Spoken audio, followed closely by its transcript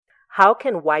How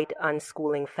can white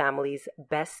unschooling families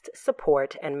best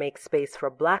support and make space for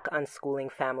Black unschooling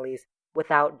families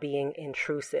without being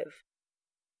intrusive?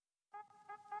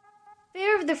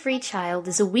 Fear of the Free Child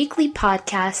is a weekly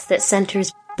podcast that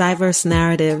centers diverse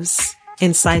narratives,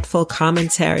 insightful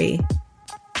commentary,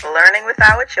 learning with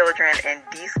our children and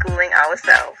deschooling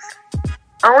ourselves,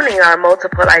 owning our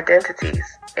multiple identities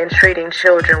and treating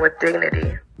children with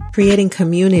dignity, creating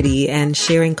community and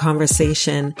sharing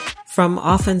conversation from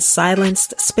often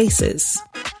silenced spaces,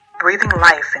 breathing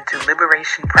life into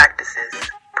liberation practices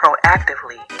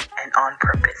proactively and on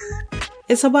purpose.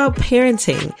 It's about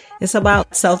parenting. It's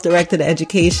about self-directed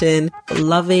education,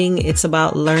 loving. It's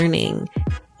about learning,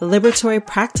 liberatory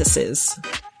practices,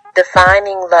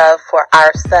 defining love for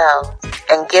ourselves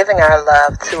and giving our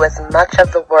love to as much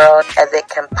of the world as it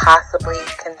can possibly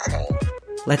contain.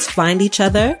 Let's find each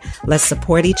other. Let's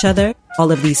support each other.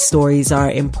 All of these stories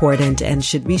are important and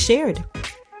should be shared.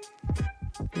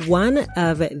 One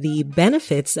of the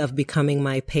benefits of becoming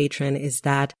my patron is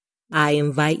that I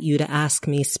invite you to ask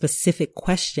me specific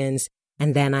questions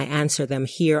and then I answer them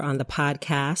here on the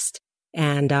podcast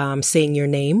and saying your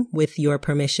name with your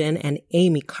permission. And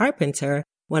Amy Carpenter,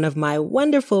 one of my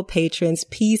wonderful patrons,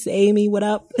 peace, Amy, what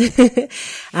up?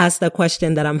 Asked a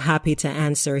question that I'm happy to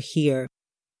answer here.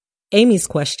 Amy's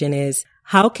question is,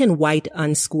 how can white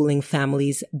unschooling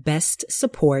families best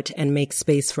support and make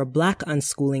space for Black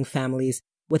unschooling families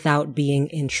without being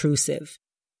intrusive?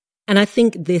 And I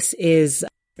think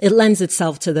it lends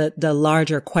itself to the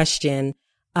larger question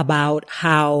about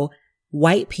how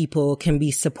white people can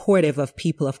be supportive of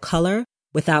people of color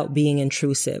without being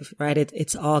intrusive, right?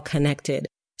 It's all connected.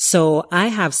 So I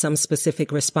have some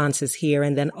specific responses here.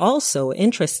 And then also,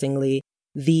 interestingly,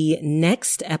 the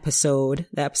next episode,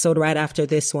 the episode right after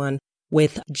this one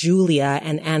with Julia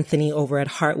and Anthony over at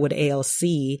Heartwood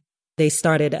ALC, they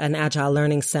started an Agile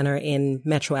Learning Center in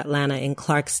Metro Atlanta in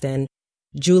Clarkston.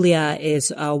 Julia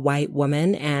is a white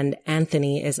woman and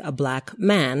Anthony is a Black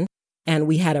man. And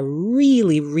we had a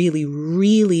really, really,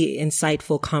 really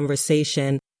insightful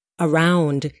conversation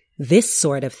around this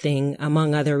sort of thing,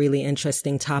 among other really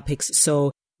interesting topics.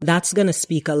 So that's going to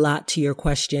speak a lot to your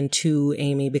question too,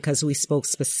 Amy, because we spoke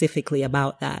specifically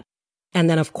about that. And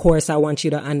then, of course, I want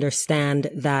you to understand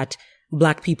that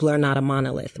Black people are not a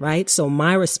monolith, right? So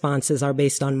my responses are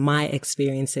based on my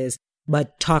experiences,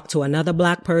 but talk to another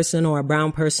Black person or a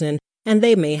brown person, and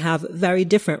they may have very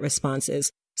different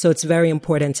responses. So it's very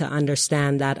important to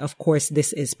understand that, of course,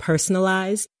 this is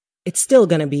personalized. It's still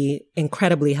going to be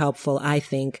incredibly helpful, I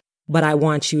think, but I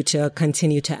want you to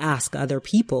continue to ask other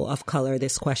people of color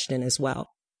this question as well.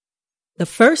 The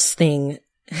first thing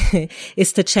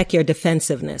is to check your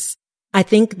defensiveness. I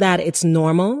think that it's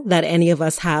normal that any of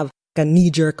us have a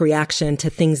knee-jerk reaction to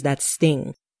things that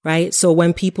sting, right? So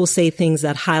when people say things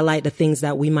that highlight the things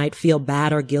that we might feel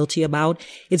bad or guilty about,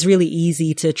 it's really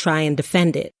easy to try and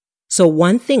defend it. So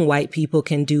one thing white people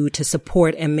can do to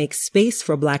support and make space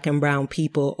for Black and brown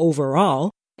people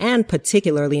overall, and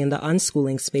particularly in the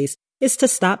unschooling space, is to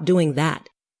stop doing that.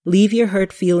 Leave your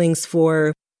hurt feelings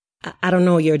for, I don't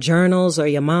know, your journals or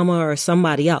your mama or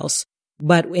somebody else.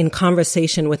 But in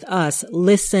conversation with us,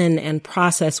 listen and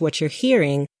process what you're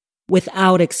hearing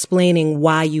without explaining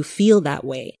why you feel that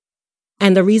way.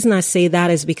 And the reason I say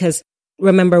that is because,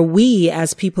 remember, we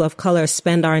as people of color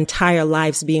spend our entire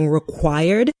lives being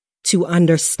required to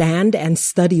understand and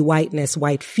study whiteness,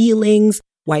 white feelings,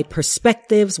 white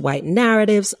perspectives, white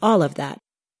narratives, all of that.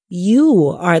 You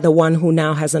are the one who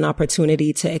now has an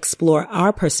opportunity to explore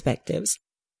our perspectives.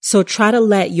 So try to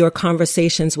let your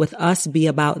conversations with us be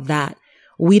about that.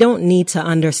 We don't need to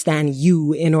understand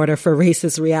you in order for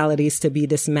racist realities to be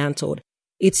dismantled.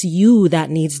 It's you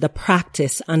that needs the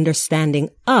practice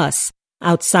understanding us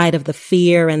outside of the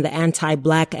fear and the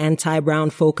anti-Black,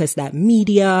 anti-brown focus that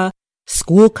media,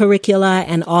 school curricula,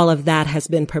 and all of that has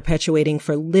been perpetuating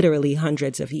for literally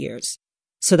hundreds of years.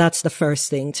 So that's the first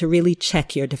thing, to really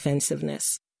check your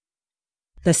defensiveness.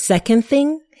 The second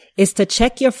thing is to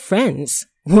check your friends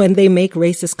when they make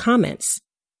racist comments.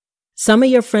 Some of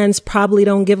your friends probably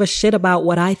don't give a shit about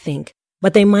what I think,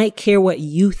 but they might care what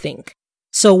you think.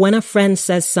 So when a friend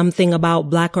says something about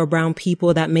Black or brown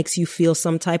people that makes you feel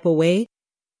some type of way,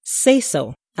 say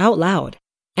so out loud.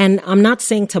 And I'm not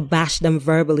saying to bash them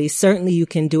verbally. Certainly you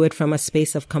can do it from a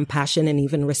space of compassion and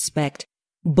even respect,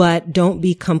 but don't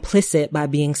be complicit by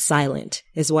being silent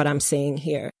is what I'm saying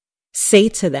here. Say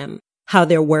to them how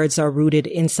their words are rooted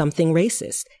in something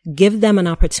racist. Give them an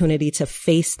opportunity to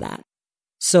face that.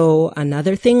 So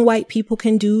another thing white people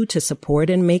can do to support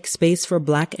and make space for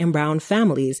Black and brown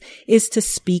families is to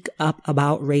speak up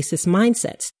about racist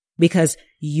mindsets, because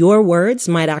your words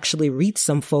might actually reach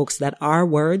some folks that our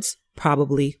words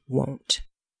probably won't.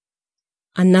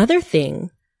 Another thing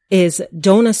is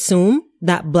don't assume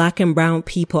that Black and brown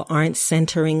people aren't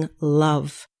centering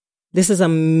love. This is a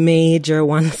major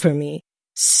one for me.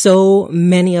 So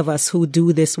many of us who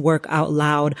do this work out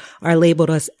loud are labeled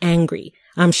as angry.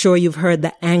 I'm sure you've heard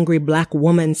the angry Black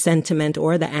woman sentiment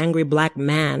or the angry Black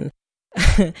man.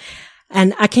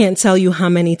 And I can't tell you how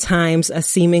many times a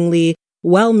seemingly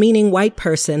well-meaning white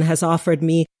person has offered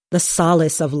me the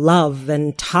solace of love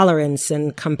and tolerance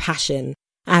and compassion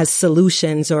as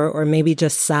solutions or maybe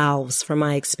just salves from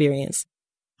my experience.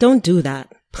 Don't do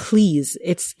that. Please.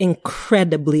 It's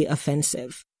incredibly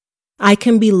offensive. I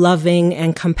can be loving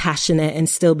and compassionate and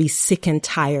still be sick and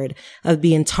tired of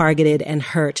being targeted and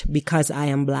hurt because I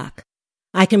am Black.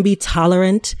 I can be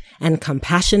tolerant and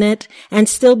compassionate and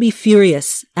still be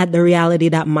furious at the reality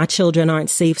that my children aren't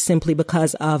safe simply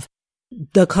because of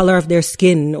the color of their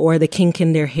skin or the kink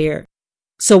in their hair.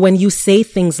 So when you say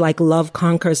things like love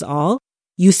conquers all,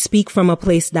 you speak from a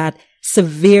place that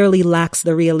severely lacks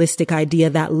the realistic idea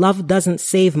that love doesn't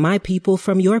save my people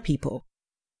from your people.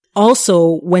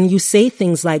 Also, when you say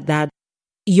things like that,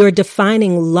 you're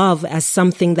defining love as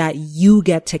something that you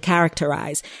get to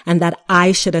characterize and that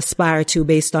I should aspire to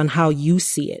based on how you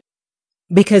see it.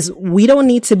 Because we don't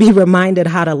need to be reminded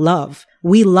how to love.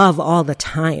 We love all the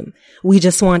time. We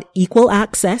just want equal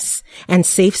access and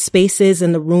safe spaces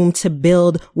in the room to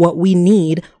build what we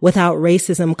need without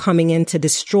racism coming in to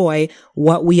destroy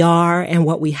what we are and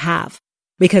what we have.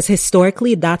 Because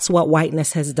historically, that's what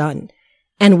whiteness has done.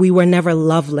 And we were never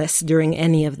loveless during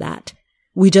any of that.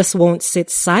 We just won't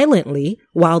sit silently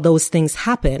while those things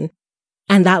happen.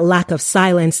 And that lack of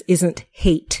silence isn't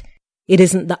hate. It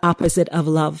isn't the opposite of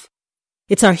love.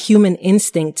 It's our human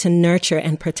instinct to nurture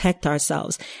and protect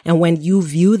ourselves. And when you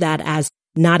view that as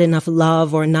not enough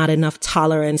love or not enough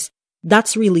tolerance,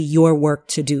 that's really your work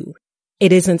to do.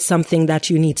 It isn't something that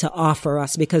you need to offer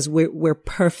us because we're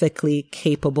perfectly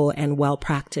capable and well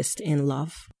practiced in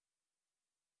love.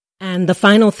 And the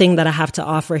final thing that I have to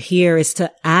offer here is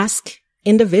to ask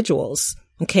individuals.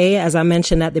 Okay. As I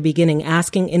mentioned at the beginning,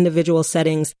 asking individual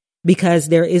settings because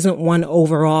there isn't one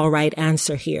overall right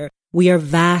answer here. We are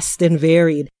vast and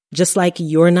varied. Just like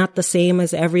you're not the same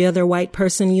as every other white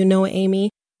person you know, Amy,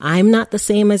 I'm not the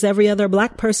same as every other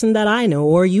Black person that I know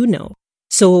or you know.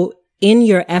 So in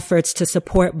your efforts to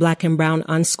support Black and brown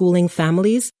unschooling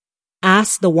families,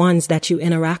 ask the ones that you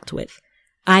interact with.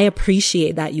 I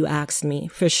appreciate that you asked me,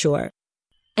 for sure.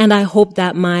 And I hope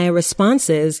that my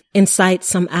responses incite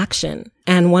some action.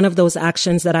 And one of those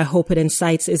actions that I hope it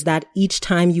incites is that each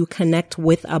time you connect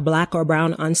with a Black or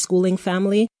brown unschooling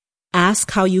family,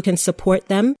 ask how you can support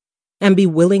them and be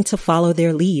willing to follow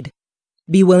their lead.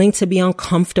 Be willing to be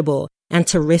uncomfortable and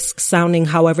to risk sounding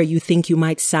however you think you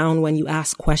might sound when you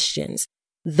ask questions.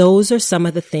 Those are some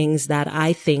of the things that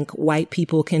I think white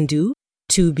people can do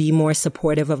to be more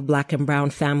supportive of Black and brown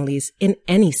families in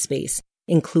any space,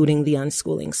 including the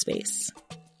unschooling space.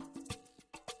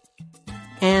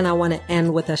 And I want to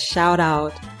end with a shout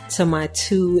out to my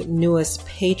two newest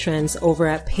patrons over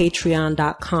at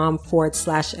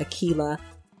patreon.com/Akila.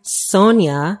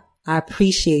 Sonia, I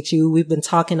appreciate you. We've been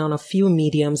talking on a few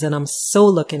mediums and I'm so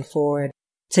looking forward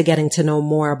to getting to know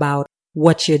more about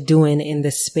what you're doing in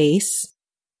this space.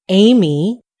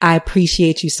 Amy, I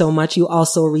appreciate you so much. You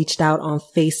also reached out on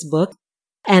Facebook.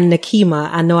 And Nakima,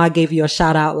 I know I gave you a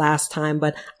shout out last time,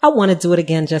 but I want to do it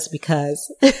again just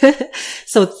because.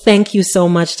 So thank you so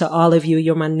much to all of you.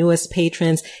 You're my newest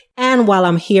patrons. And while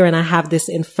I'm here and I have this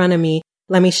in front of me,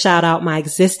 let me shout out my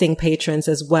existing patrons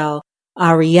as well.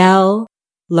 Ariel,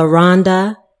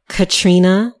 LaRonda,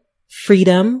 Katrina,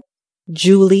 Freedom,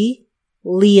 Julie,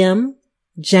 Liam,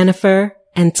 Jennifer,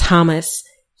 and Thomas.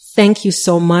 Thank you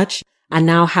so much. I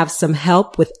now have some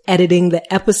help with editing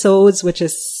the episodes, which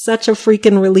is such a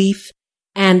freaking relief.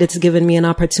 And it's given me an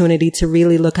opportunity to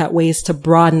really look at ways to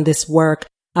broaden this work.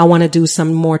 I want to do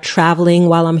some more traveling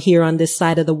while I'm here on this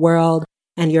side of the world.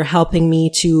 And you're helping me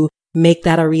to make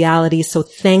that a reality. So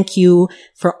thank you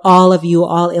for all of you,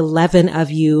 all 11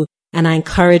 of you. And I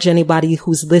encourage anybody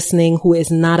who's listening who is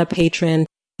not a patron,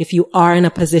 if you are in a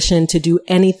position to do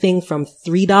anything from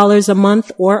 $3 a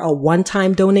month or a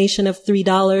one-time donation of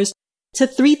 $3 to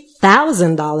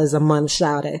 $3,000 a month,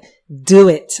 shout it. Do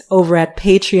it over at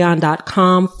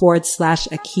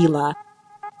patreon.com/Akila.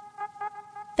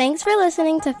 Thanks for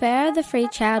listening to Farrah the Free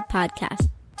Child podcast.